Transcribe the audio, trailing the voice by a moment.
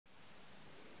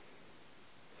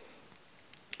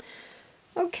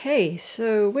Okay,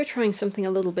 so we're trying something a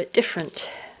little bit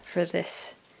different for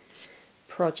this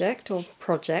project, or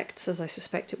projects as I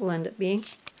suspect it will end up being.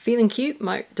 Feeling cute,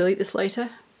 might delete this later.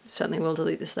 Certainly will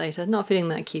delete this later. Not feeling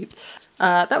that cute.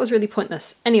 That was really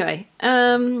pointless. Anyway,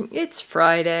 it's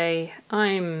Friday.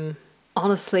 I'm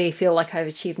honestly feel like I've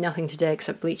achieved nothing today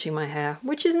except bleaching my hair,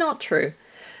 which is not true.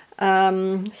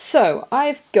 So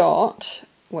I've got,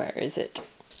 where is it?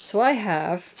 So I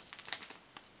have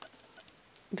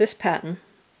this pattern,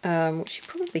 which you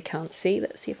probably can't see.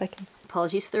 Let's see if I can.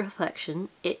 Apologies for the reflection.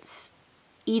 It's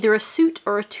either a suit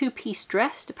or a two-piece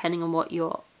dress, depending on what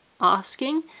you're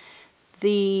asking.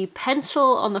 The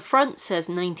pencil on the front says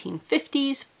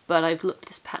 1950s, but I've looked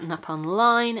this pattern up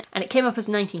online and it came up as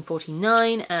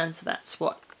 1949, and so that's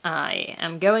what I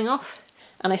am going off.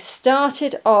 And I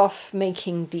started off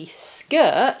making the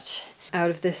skirt out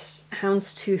of this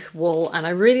houndstooth wool, and I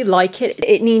really like it.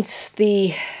 It needs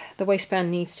the waistband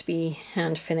needs to be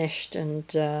hand finished, and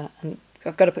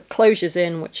I've got to put closures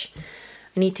in, which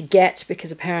I need to get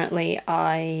because apparently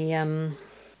I,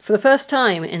 for the first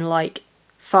time in like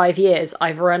 5 years,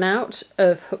 I've run out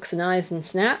of hooks and eyes and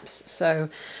snaps, so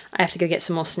I have to go get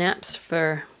some more snaps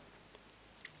for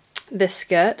this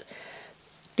skirt.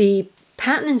 The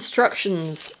pattern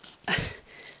instructions, in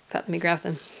fact, let me grab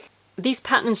them. These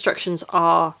pattern instructions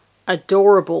are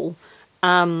adorable.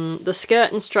 The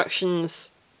skirt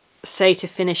instructions say to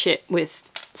finish it with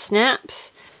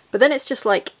snaps, but then it's just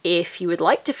like, if you would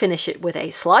like to finish it with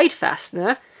a slide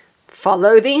fastener,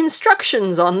 follow the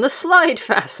instructions on the slide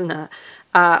fastener,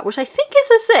 which I think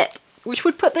is a zip, which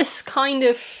would put this kind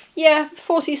of, yeah,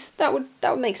 40s, that would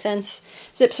make sense.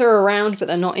 Zips are around, but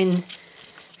they're not in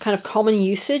kind of common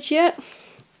usage yet.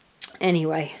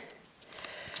 Anyway,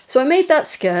 so I made that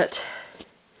skirt,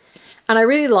 and I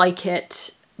really like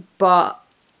it, but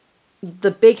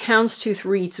the big houndstooth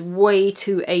reads way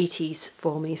too 80s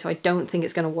for me, so I don't think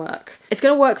it's going to work. It's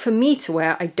going to work for me to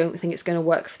wear, I don't think it's going to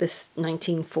work for this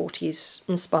 1940s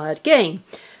inspired game.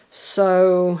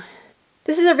 So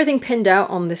this is everything pinned out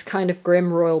on this kind of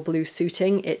grim royal blue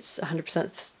suiting. It's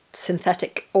 100%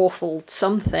 synthetic awful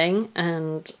something,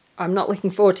 and I'm not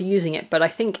looking forward to using it, but I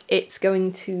think it's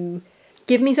going to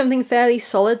give me something fairly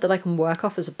solid that I can work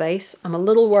off as a base. I'm a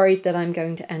little worried that I'm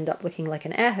going to end up looking like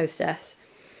an air hostess.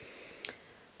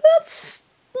 That's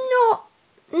not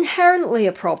inherently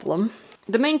a problem.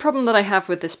 The main problem that I have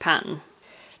with this pattern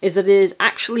is that it is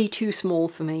actually too small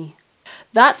for me.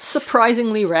 That's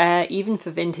surprisingly rare, even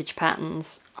for vintage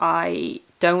patterns. I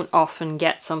don't often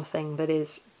get something that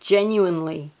is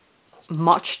genuinely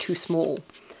much too small.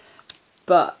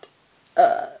 But,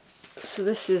 so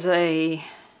this is a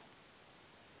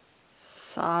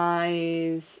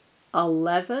size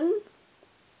 11?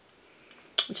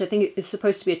 Which I think is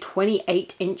supposed to be a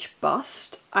 28-inch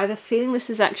bust. I have a feeling this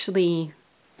is actually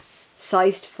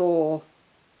sized for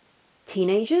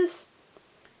teenagers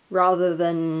rather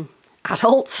than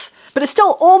adults. But it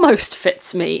still almost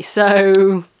fits me,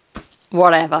 so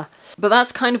whatever. But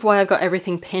that's kind of why I've got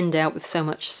everything pinned out with so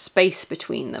much space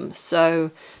between them.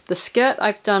 So the skirt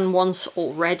I've done once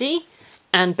already,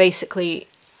 and basically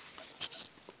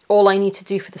all I need to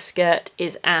do for the skirt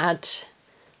is add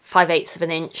 5/8 of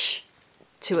an inch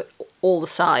to all the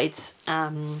sides,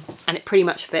 and it pretty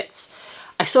much fits.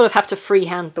 I sort of have to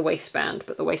freehand the waistband,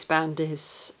 but the waistband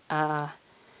is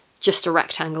just a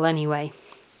rectangle anyway.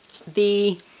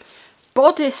 The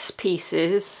bodice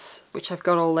pieces, which I've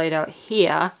got all laid out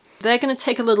here, they're going to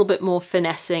take a little bit more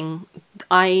finessing.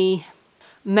 I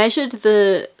measured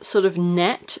the sort of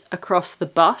net across the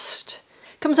bust.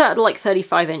 It comes out at like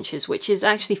 35 inches, which is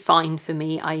actually fine for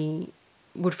me. I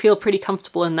would feel pretty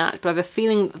comfortable in that, but I have a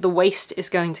feeling that the waist is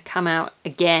going to come out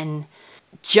again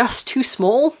just too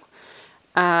small,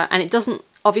 and it doesn't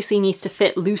obviously needs to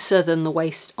fit looser than the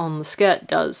waist on the skirt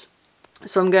does.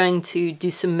 So I'm going to do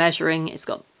some measuring.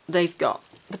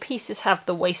 The pieces have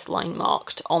the waistline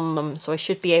marked on them, so I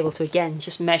should be able to again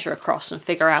just measure across and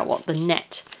figure out what the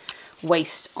net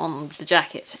waist on the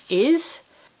jacket is,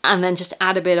 and then just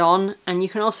add a bit on. And you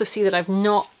can also see that I've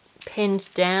not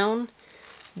pinned down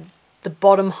the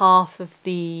bottom half of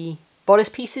the bodice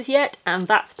pieces yet, and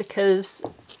that's because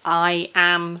I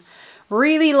am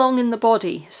really long in the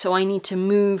body, so I need to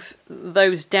move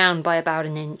those down by about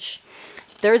an inch.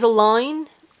 There is a line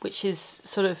which is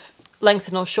sort of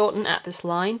lengthen or shorten at this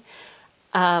line,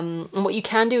 and what you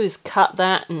can do is cut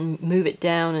that and move it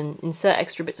down and insert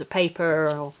extra bits of paper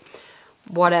or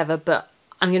whatever, but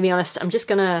I'm gonna be honest, I'm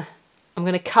gonna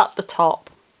cut the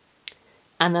top,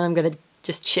 and then I'm gonna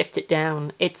just shift it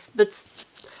down.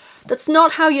 That's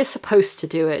not how you're supposed to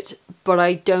do it, but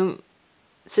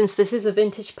since this is a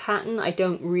vintage pattern, I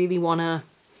don't really want to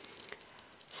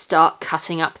start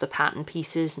cutting up the pattern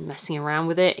pieces and messing around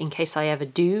with it in case I ever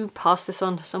do pass this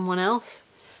on to someone else.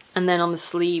 And then on the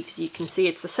sleeves you can see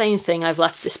it's the same thing. I've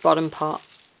left this bottom part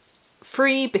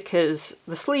free because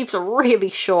the sleeves are really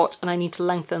short and I need to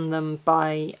lengthen them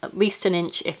by at least 1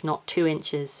 inch, if not 2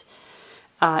 inches,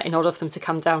 in order for them to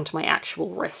come down to my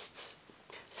actual wrists.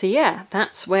 So yeah,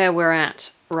 that's where we're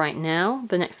at right now.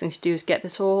 The next thing to do is get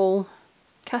this all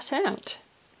cut out.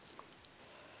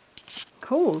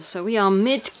 Cool, so we are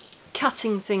mid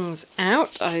cutting things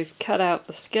out. I've cut out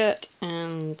the skirt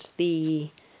and the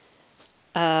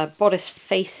bodice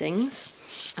facings.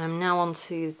 I'm now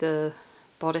onto the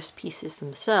bodice pieces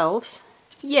themselves.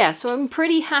 Yeah, so I'm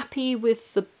pretty happy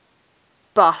with the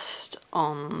bust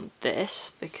on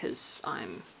this because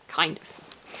I'm kind of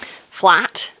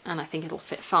flat and I think it'll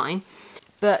fit fine.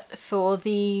 But for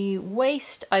the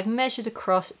waist, I've measured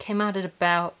across, it came out at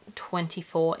about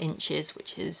 24 inches,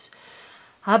 which is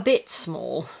a bit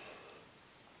small.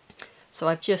 So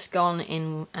I've just gone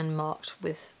in and marked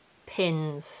with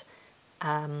pins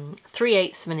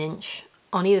 3/8 of an inch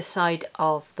on either side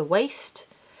of the waist,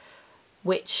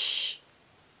 which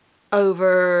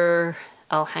over,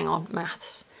 oh hang on,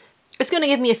 maths. It's going to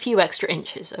give me a few extra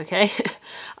inches, okay?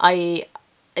 I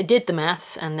did the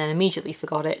maths and then immediately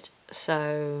forgot it,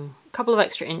 so a couple of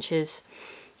extra inches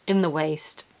in the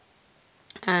waist.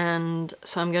 And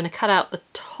so I'm going to cut out the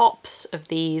tops of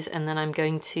these and then I'm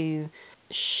going to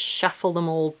shuffle them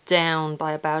all down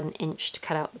by about 1 inch to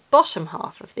cut out the bottom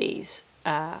half of these,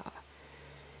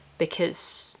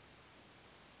 because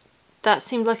that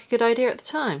seemed like a good idea at the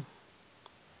time.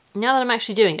 Now that I'm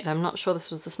actually doing it, I'm not sure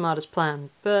this was the smartest plan,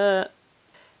 but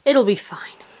it'll be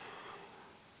fine.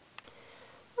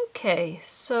 Okay,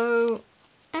 so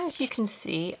as you can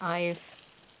see, I've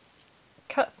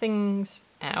cut things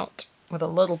out with a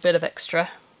little bit of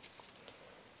extra.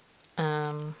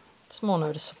 It's more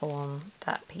noticeable on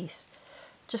that piece.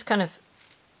 Just kind of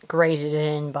graded it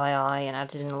in by eye and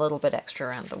added in a little bit extra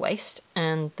around the waist.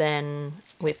 And then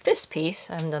with this piece,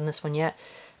 I haven't done this one yet,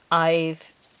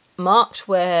 I've marked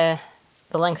where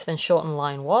the length and shorten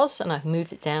line was and I've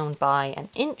moved it down by 1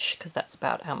 inch because that's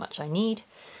about how much I need.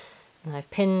 And I've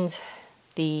pinned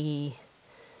the,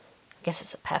 I guess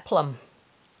it's a peplum.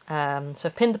 So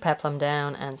I've pinned the peplum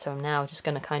down and so I'm now just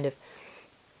going to kind of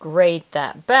grade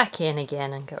that back in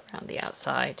again and go around the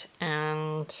outside.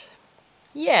 And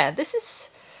yeah, this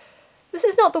is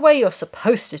not the way you're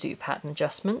supposed to do pattern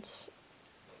adjustments,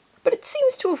 but it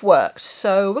seems to have worked,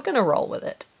 so we're going to roll with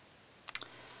it.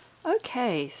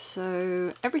 Okay,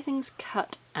 so everything's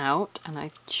cut out and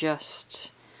I've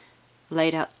just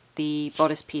laid out the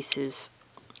bodice pieces,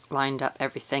 lined up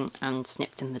everything and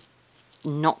snipped in the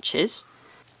notches.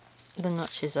 The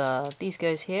notches are these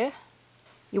guys here.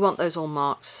 You want those all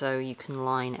marked so you can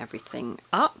line everything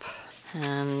up.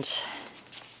 And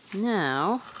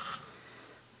now,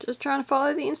 just trying to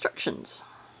follow the instructions,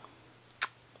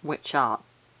 which are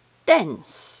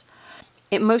dense.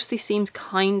 It mostly seems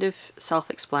kind of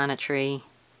self-explanatory.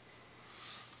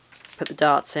 Put the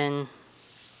darts in,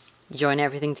 you join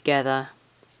everything together,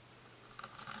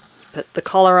 put the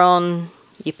collar on,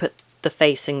 you put the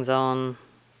facings on,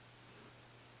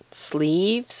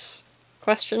 sleeves,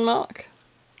 question mark.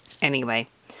 Anyway,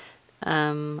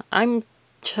 I'm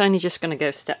kind of just going to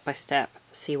go step by step,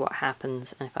 see what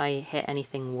happens, and if I hit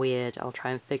anything weird, I'll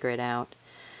try and figure it out.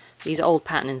 These old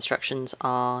pattern instructions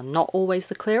are not always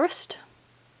the clearest,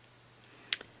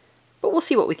 but we'll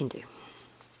see what we can do.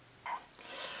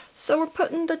 So we're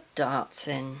putting the darts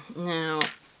in. Now,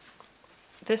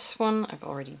 this one I've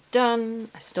already done.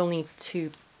 I still need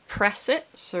to press it,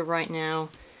 so right now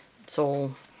it's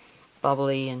all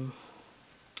bubbly and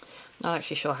not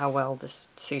actually sure how well this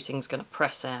suiting's going to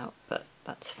press out, but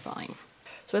that's fine.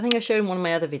 So I think I showed in one of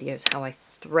my other videos how I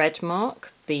thread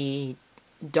mark the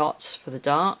dots for the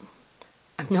dart.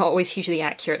 I'm not always hugely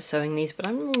accurate sewing these, but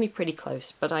I'm normally pretty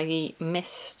close. But I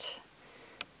missed,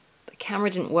 the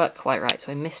camera didn't work quite right,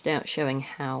 so I missed out showing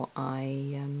how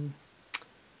I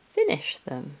finished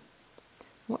them.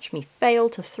 Watch me fail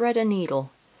to thread a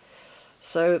needle.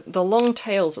 So the long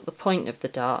tails at the point of the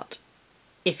dart,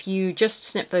 if you just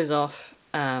snip those off,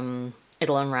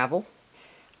 it'll unravel.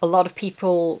 A lot of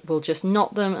people will just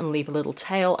knot them and leave a little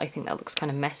tail. I think that looks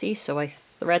kind of messy, so I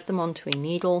thread them onto a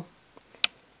needle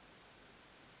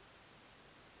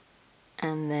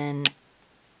and then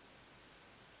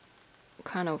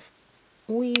kind of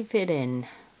weave it in.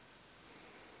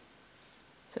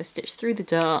 So I stitch through the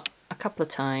dart a couple of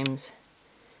times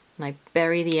and I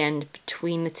bury the end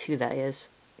between the two layers.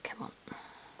 Come on.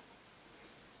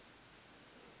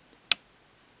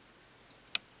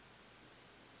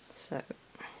 So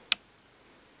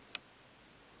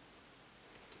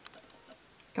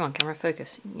Come on, camera,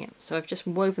 focus. Yeah, so I've just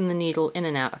woven the needle in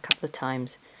and out a couple of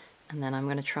times, and then I'm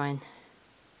going to try and...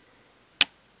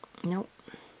 Nope.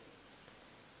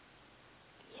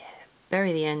 Yeah,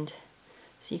 bury the end.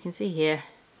 So you can see here,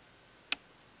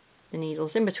 the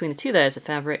needle's in between the two layers of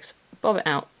fabrics, bob it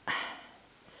out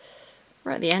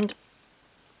right at the end.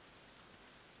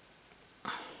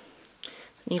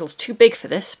 This needle's too big for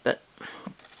this, but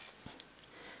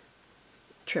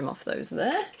trim off those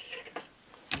there.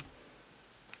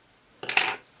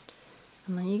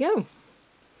 And there you go.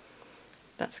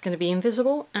 That's going to be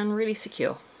invisible and really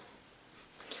secure.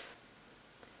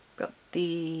 Got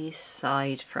the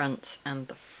side fronts and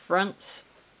the fronts.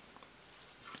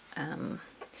 And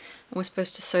we're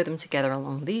supposed to sew them together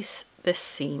along this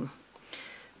seam,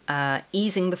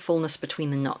 easing the fullness between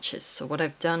the notches. So what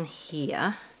I've done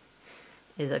here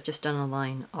is I've just done a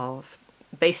line of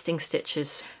basting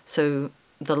stitches, so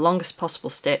the longest possible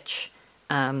stitch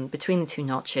between the two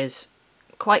notches,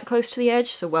 quite close to the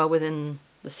edge, so well within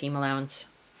the seam allowance.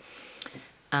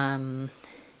 And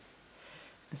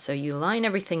so you line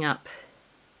everything up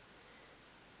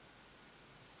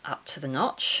to the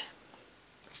notch,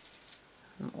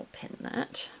 and we'll pin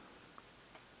that.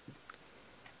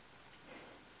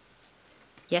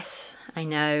 Yes, I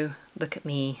know, look at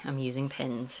me, I'm using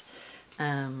pins.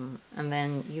 And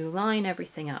then you line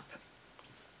everything up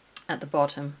at the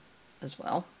bottom as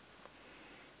well.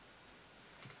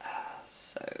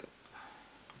 So,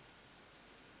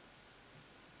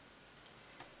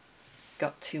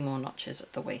 got 2 more notches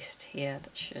at the waist here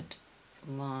that should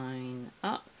line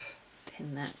up.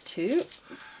 Pin that too.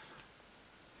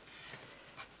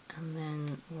 And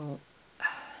then we'll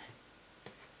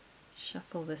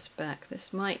shuffle this back.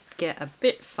 This might get a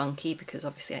bit funky because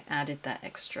obviously I added that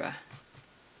extra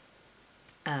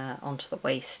onto the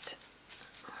waist,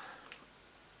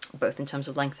 both in terms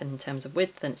of length and in terms of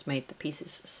width, and it's made the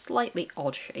pieces a slightly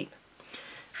odd shape.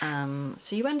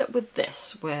 So you end up with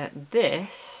this, where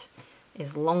this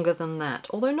is longer than that,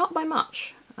 although not by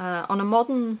much. On a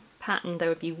modern pattern there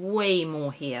would be way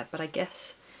more here, but I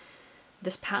guess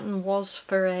this pattern was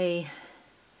for a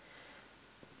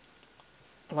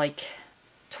like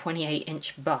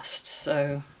 28-inch bust,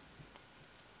 so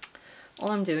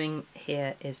all I'm doing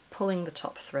here is pulling the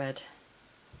top thread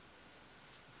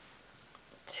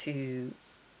to...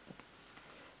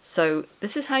 So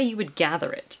this is how you would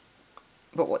gather it,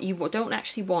 but what you don't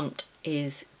actually want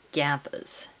is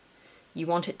gathers. You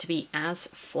want it to be as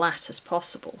flat as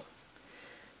possible.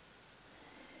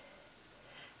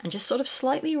 And just sort of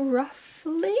slightly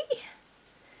roughly,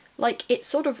 like it's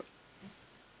sort of,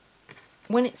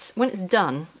 when it's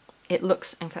done, it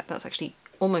looks, in fact that's actually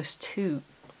almost too,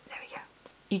 there we go.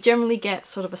 You generally get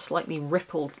sort of a slightly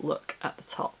rippled look at the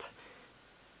top,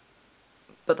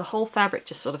 but the whole fabric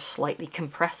just sort of slightly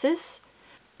compresses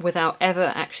without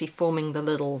ever actually forming the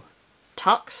little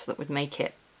tucks that would make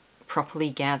it properly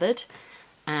gathered,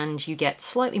 and you get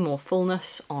slightly more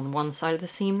fullness on one side of the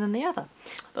seam than the other.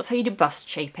 That's how you do bust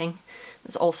shaping.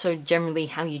 That's also generally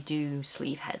how you do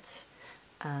sleeve heads.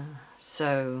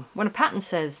 So when a pattern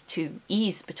says to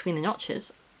ease between the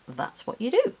notches, that's what you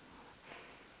do.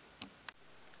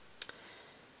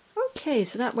 Okay,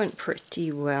 so that went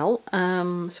pretty well.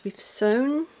 So we've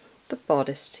sewn the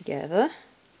bodice together.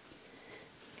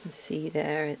 You can see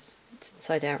there it's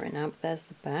inside out right now, but there's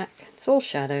the back. It's all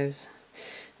shadows.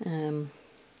 So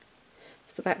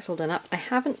the back's all done up. I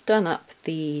haven't done up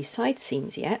the side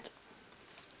seams yet.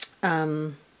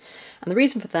 And the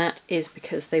reason for that is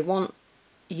because they want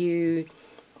you,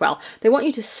 well, they want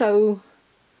you to sew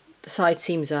the side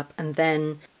seams up and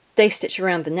then day stitch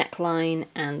around the neckline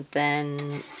and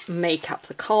then make up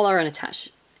the collar and attach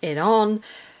it on.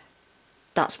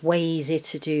 That's way easier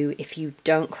to do if you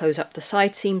don't close up the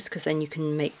side seams, because then you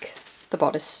can make the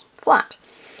bodice flat.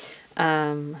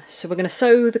 So we're going to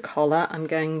sew the collar.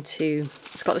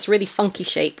 It's got this really funky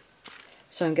shape,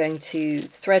 so I'm going to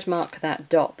thread mark that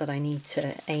dot that I need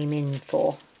to aim in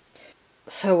for.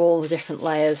 Sew all the different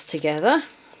layers together,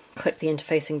 clip the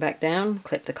interfacing back down,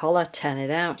 clip the collar, turn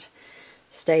it out,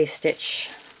 stay stitch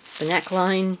the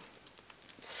neckline,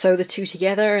 sew the two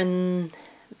together, and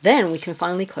then we can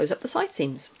finally close up the side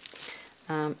seams.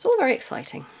 It's all very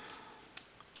exciting.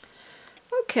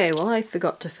 Okay, well I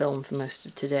forgot to film for most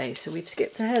of today, so we've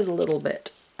skipped ahead a little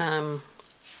bit. So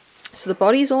the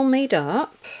body's all made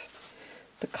up,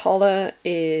 the collar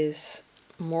is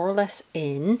more or less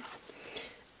in,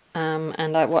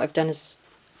 and what I've done is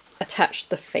attached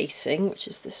the facing, which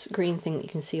is this green thing that you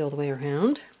can see all the way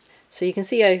around. So you can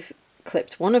see I've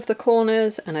clipped one of the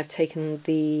corners and I've taken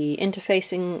the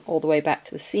interfacing all the way back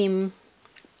to the seam,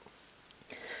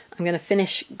 I'm going to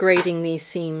finish grading these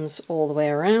seams all the way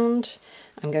around.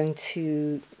 I'm going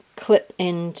to clip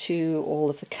into all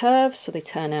of the curves so they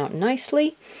turn out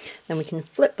nicely. Then we can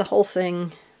flip the whole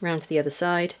thing around to the other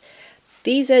side.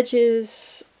 These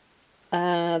edges,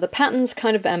 the pattern's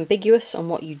kind of ambiguous on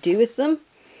what you do with them,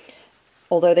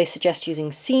 although they suggest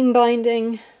using seam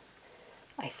binding.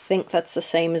 I think that's the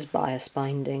same as bias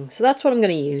binding, so that's what I'm going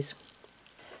to use.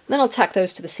 And then I'll tack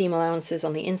those to the seam allowances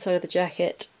on the inside of the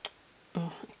jacket.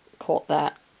 Oh, I caught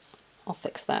that. I'll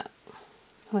fix that.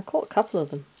 Oh, I caught a couple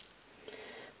of them.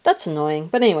 That's annoying,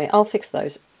 but anyway, I'll fix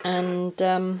those. And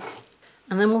then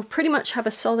we'll pretty much have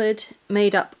a solid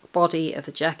made up body of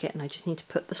the jacket, and I just need to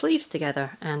put the sleeves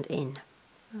together and in,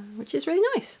 which is really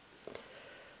nice.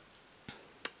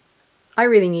 I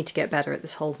really need to get better at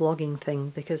this whole vlogging thing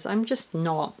because I'm just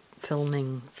not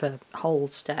filming for whole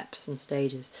steps and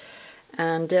stages.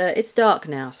 And it's dark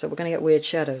now, so we're going to get weird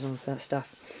shadows on that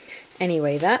stuff.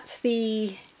 Anyway, that's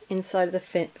the inside of the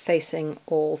facing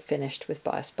all finished with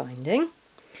bias binding.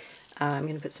 I'm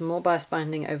going to put some more bias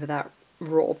binding over that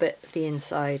raw bit of the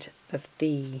inside of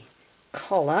the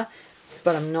collar,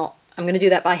 but I'm going to do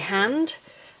that by hand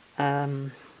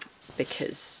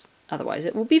because otherwise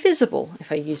it will be visible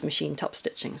if I use machine top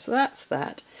stitching. So that's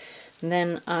that. And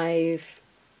then I'm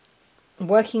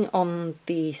working on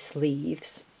the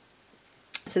sleeves.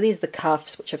 So these are the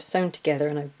cuffs, which I've sewn together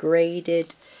and I've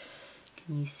graded.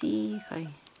 Can you see if I...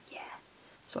 yeah.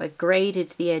 So I've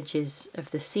graded the edges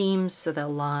of the seams so they'll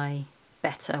lie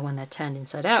better when they're turned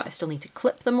inside out. I still need to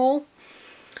clip them all.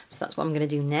 So that's what I'm going to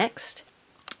do next.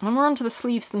 And we're on to the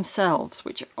sleeves themselves,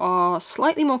 which are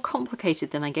slightly more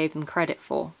complicated than I gave them credit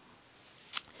for.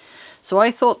 So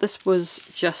I thought this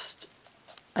was just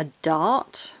a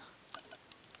dart,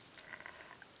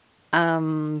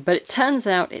 but it turns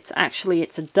out it's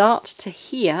a dart to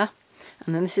here,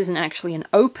 and then this isn't actually an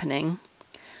opening,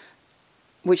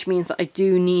 which means that I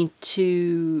do need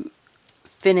to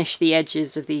finish the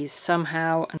edges of these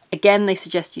somehow. And again, they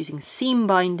suggest using seam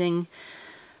binding,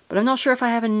 but I'm not sure if I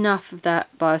have enough of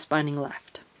that bias binding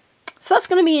left. So that's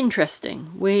going to be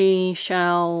interesting. We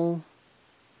shall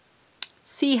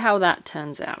see how that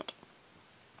turns out.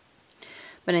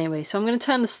 But anyway, so I'm going to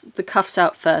turn the cuffs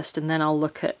out first, and then I'll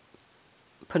look at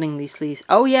putting these sleeves.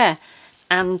 Oh yeah,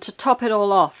 and to top it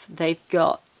all off, they've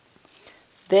got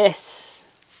this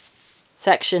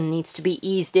section needs to be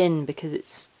eased in because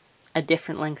it's a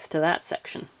different length to that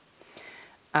section,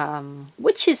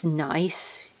 which is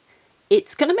nice.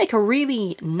 It's going to make a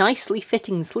really nicely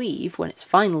fitting sleeve when it's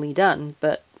finally done,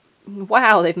 but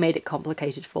wow, they've made it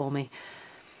complicated for me.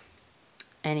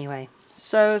 Anyway,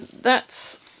 so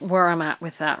that's where I'm at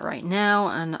with that right now,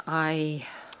 and I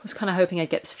was kind of hoping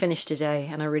I'd get this finished today,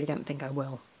 and I really don't think I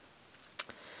will.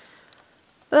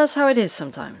 But that's how it is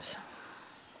sometimes.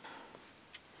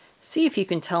 See if you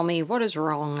can tell me what is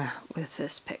wrong with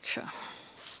this picture.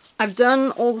 I've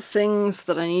done all the things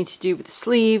that I need to do with the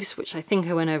sleeves, which I think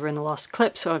I went over in the last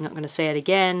clip, so I'm not going to say it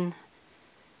again.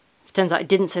 If it turns out I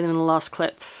didn't say them in the last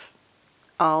clip,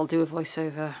 I'll do a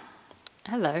voiceover.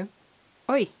 Hello.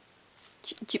 Oi,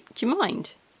 do you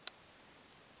mind?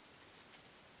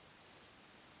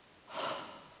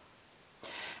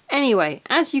 Anyway,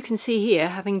 as you can see here,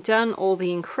 having done all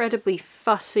the incredibly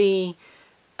fussy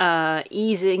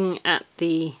easing,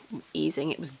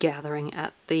 it was gathering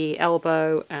at the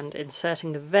elbow and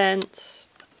inserting the vents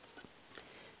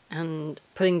and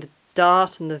putting the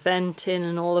dart and the vent in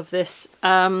and all of this,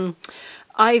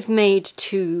 I've made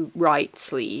 2 right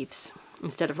sleeves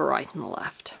instead of a right and a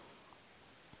left.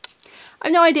 I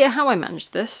have no idea how I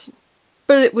managed this,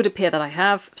 but it would appear that I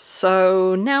have,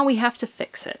 so now we have to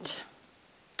fix it.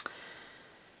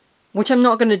 Which I'm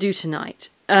not going to do tonight.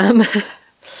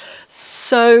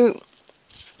 So,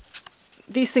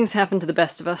 these things happen to the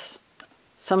best of us.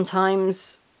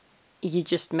 Sometimes you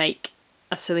just make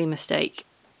a silly mistake.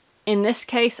 In this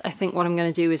case, I think what I'm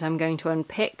going to do is I'm going to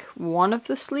unpick one of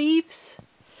the sleeves,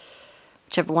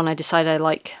 whichever one I decide I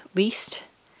like least,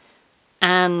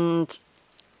 and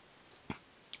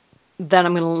then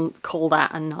I'm going to call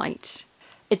that a night.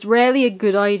 It's rarely a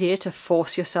good idea to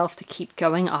force yourself to keep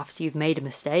going after you've made a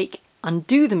mistake.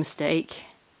 Undo the mistake,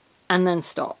 and then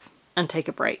stop and take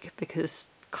a break, because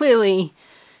clearly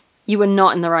you are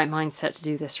not in the right mindset to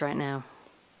do this right now.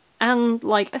 And,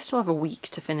 like, I still have a week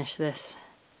to finish this.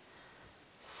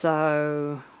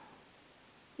 So,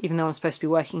 even though I'm supposed to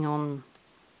be working on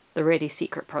the really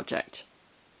secret project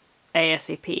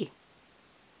ASAP,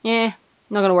 yeah,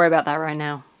 not going to worry about that right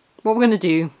now. What we're going to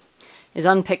do is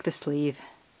unpick the sleeve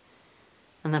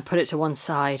and then put it to one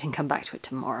side and come back to it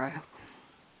tomorrow.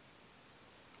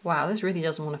 Wow, this really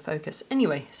doesn't want to focus.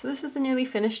 Anyway, so this is the nearly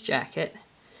finished jacket.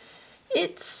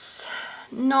 It's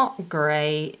not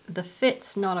great. The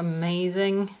fit's not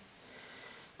amazing.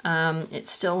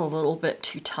 It's still a little bit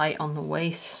too tight on the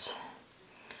waist.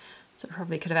 So I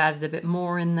probably could have added a bit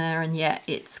more in there, and yet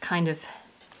it's kind of,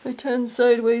 if I turn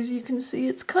sideways you can see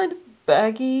it's kind of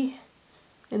baggy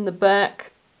in the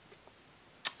back.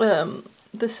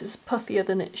 This is puffier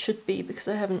than it should be because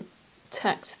I haven't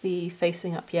tacked the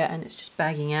facing up yet and it's just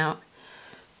bagging out.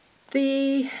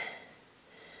 The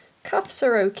cuffs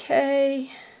are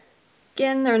okay.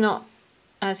 Again, they're not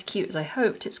as cute as I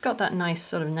hoped. It's got that nice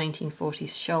sort of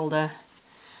 1940s shoulder.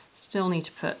 Still need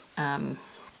to put,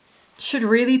 should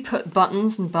really put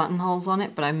buttons and buttonholes on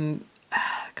it, but I'm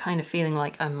kind of feeling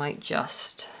like I might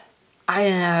just, I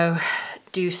don't know,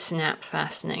 do snap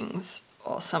fastenings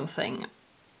or something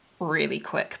really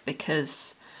quick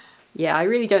because, yeah, I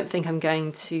really don't think I'm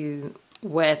going to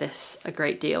wear this a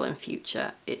great deal in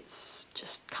future. It's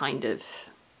just kind of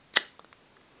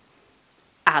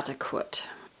adequate.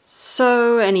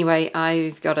 So anyway,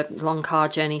 I've got a long car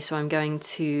journey, so I'm going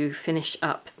to finish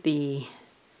up the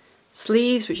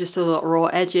sleeves, which are still got raw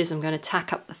edges. I'm going to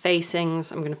tack up the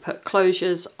facings. I'm going to put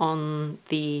closures on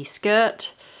the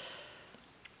skirt,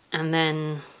 and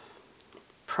then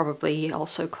probably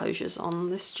also closures on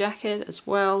this jacket as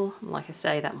well. Like I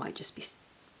say, that might just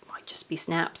be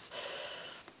snaps,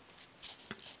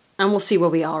 and we'll see where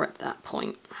we are at that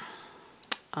point.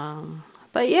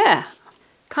 But yeah,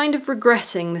 kind of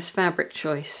regretting this fabric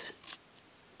choice,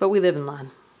 but we live and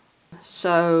learn.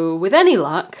 So with any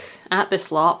luck at this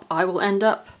LARP, I will end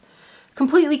up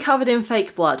completely covered in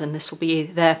fake blood, and this will be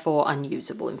therefore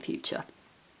unusable in future.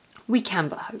 We can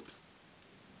but hope.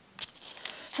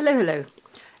 Hello, hello.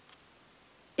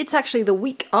 It's actually the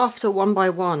week after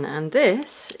 1x1, and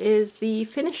this is the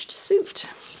finished suit.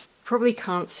 Probably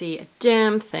can't see a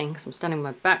damn thing because I'm standing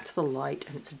with my back to the light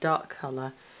and it's a dark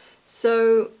colour.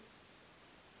 So,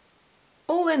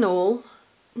 all in all,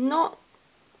 not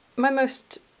my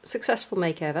most successful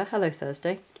make ever. Hello,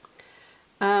 Thursday.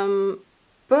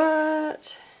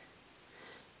 But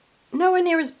nowhere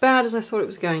near as bad as I thought it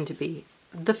was going to be.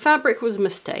 The fabric was a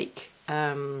mistake.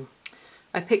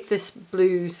 I picked this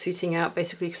blue suiting out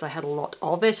basically because I had a lot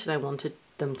of it and I wanted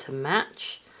them to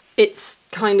match. It's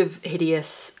kind of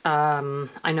hideous.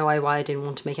 I know why I didn't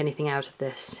want to make anything out of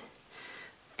this.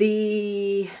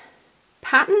 The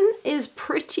pattern is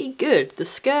pretty good. The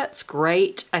skirt's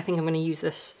great. I think I'm going to use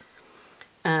this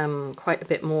quite a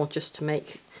bit more just to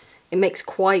make... It makes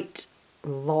quite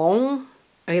long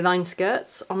A-line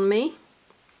skirts on me.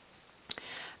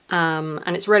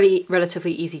 And it's really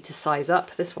relatively easy to size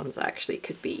up. This one's actually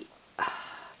could be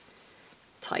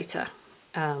tighter,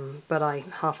 but I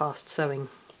half-assed sewing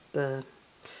the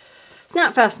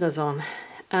snap fasteners on.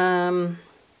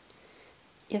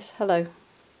 Yes, hello.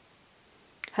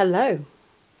 Hello.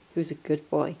 Who's a good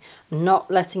boy?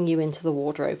 Not letting you into the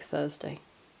wardrobe Thursday.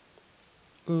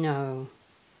 No.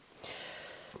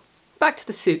 Back to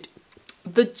the suit.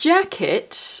 The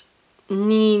jacket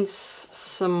needs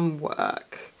some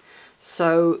work.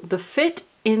 So the fit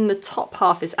in the top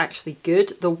half is actually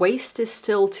good. The waist is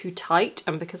still too tight,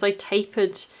 and because I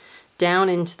tapered down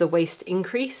into the waist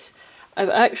increase, I've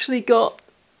actually got,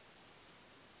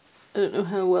 I don't know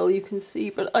how well you can see,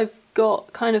 but I've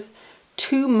got kind of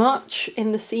too much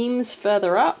in the seams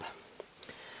further up.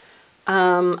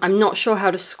 I'm not sure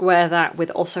how to square that with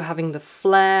also having the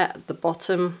flare at the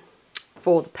bottom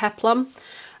for the peplum.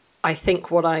 I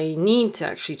think what I need to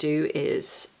actually do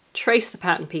is trace the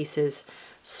pattern pieces,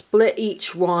 split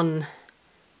each one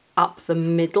up the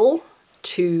middle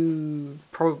to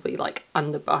probably like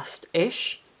under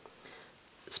bust-ish,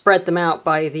 spread them out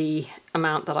by the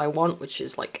amount that I want, which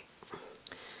is like,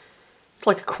 it's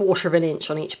like 1/4 of an inch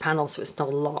on each panel, so it's not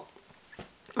a lot,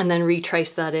 and then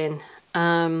retrace that in.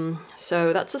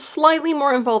 So that's a slightly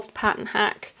more involved pattern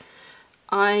hack.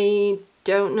 I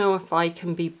don't know if I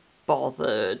can be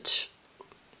bothered.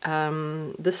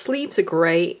 The sleeves are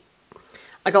great.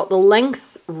 I got the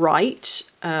length right,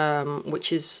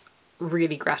 which is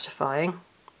really gratifying.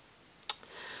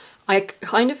 I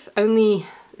kind of only,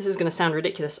 this is going to sound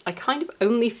ridiculous, I kind of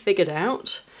only figured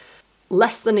out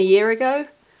less than a year ago,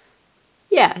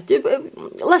 yeah,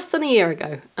 less than a year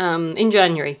ago, in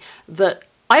January, that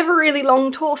I have a really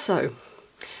long torso.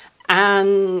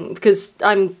 And because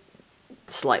I'm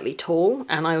slightly tall,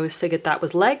 and I always figured that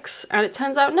was legs, and it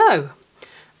turns out no.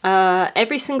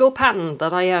 Every single pattern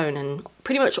that I own and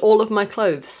pretty much all of my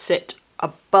clothes sit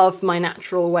above my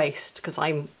natural waist because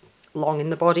I'm long in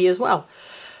the body as well.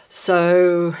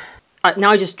 So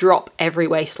now I just drop every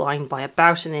waistline by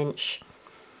about an inch,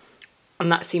 and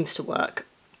that seems to work.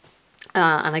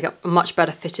 And I got a much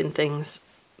better fit in things.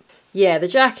 Yeah, the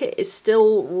jacket is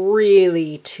still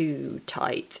really too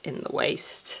tight in the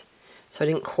waist, so I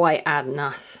didn't quite add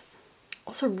enough.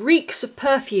 Also reeks of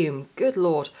perfume, good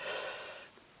lord.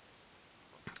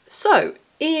 So,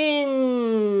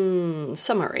 in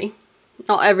summary,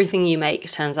 not everything you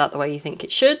make turns out the way you think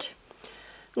it should.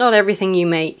 Not everything you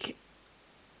make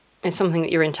is something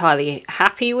that you're entirely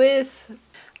happy with.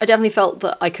 I definitely felt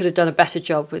that I could have done a better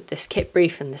job with this kit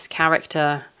brief and this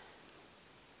character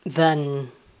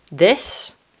than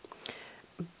this.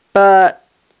 But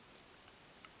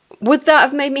would that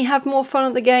have made me have more fun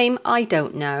at the game? I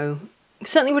don't know. It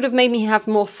certainly would have made me have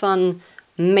more fun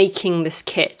making this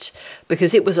kit,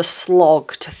 because it was a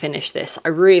slog to finish this. I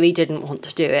really didn't want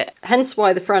to do it. Hence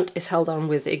why the front is held on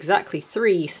with exactly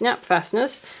 3 snap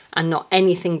fasteners and not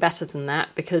anything better than that,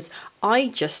 because I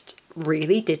just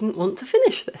really didn't want to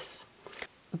finish this.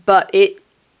 But it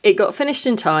got finished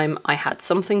in time. I had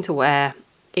something to wear.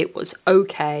 It was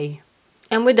okay.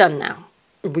 And we're done now.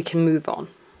 We can move on.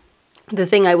 The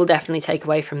thing I will definitely take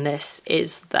away from this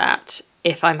is that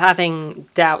if I'm having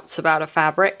doubts about a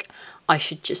fabric, I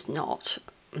should just not.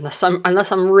 Unless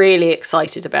I'm really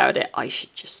excited about it, I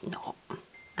should just not.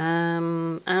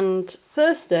 And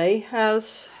Thursday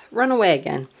has run away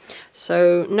again.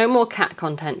 So no more cat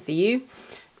content for you.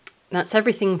 That's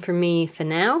everything from me for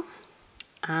now.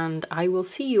 And I will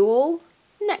see you all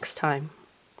next time.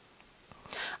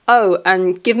 Oh,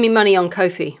 and give me money on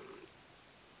Ko-fi.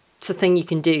 It's a thing you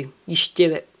can do. You should do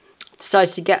it.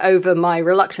 Decided to get over my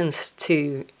reluctance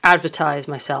to advertise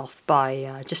myself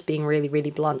by just being really, really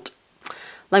blunt.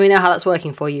 Let me know how that's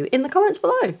working for you in the comments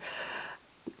below.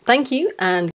 Thank you,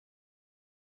 and